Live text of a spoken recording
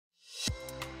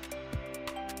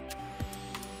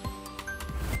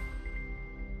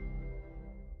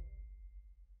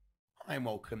Hi and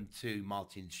welcome to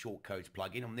Martin's Shortcodes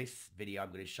plugin. On this video,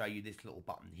 I'm going to show you this little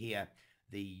button here,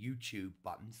 the YouTube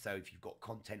button. So if you've got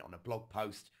content on a blog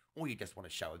post or you just want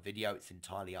to show a video, it's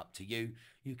entirely up to you.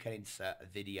 You can insert a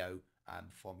video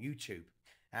from YouTube.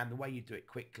 And the way you do it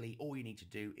quickly, all you need to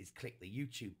do is click the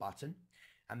YouTube button.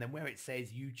 And then where it says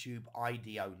YouTube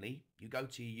ID only, you go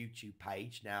to your YouTube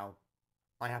page. Now,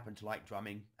 I happen to like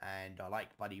drumming and I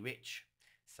like Buddy Rich.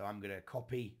 So I'm going to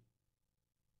copy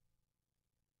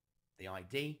the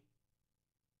ID,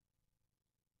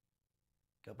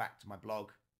 go back to my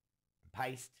blog and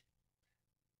paste,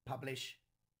 publish,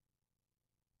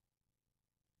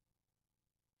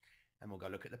 and we'll go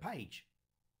look at the page.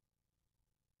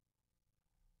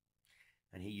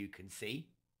 And here you can see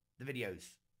the videos.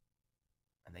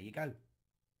 And there you go.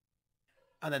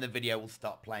 And then the video will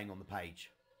start playing on the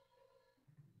page.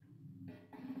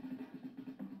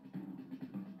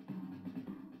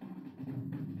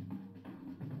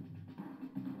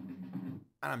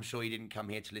 And I'm sure you didn't come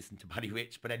here to listen to Buddy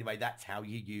Rich, but anyway, that's how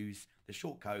you use the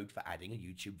shortcode for adding a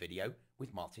YouTube video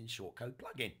with Martin's Shortcode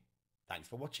plugin. Thanks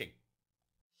for watching.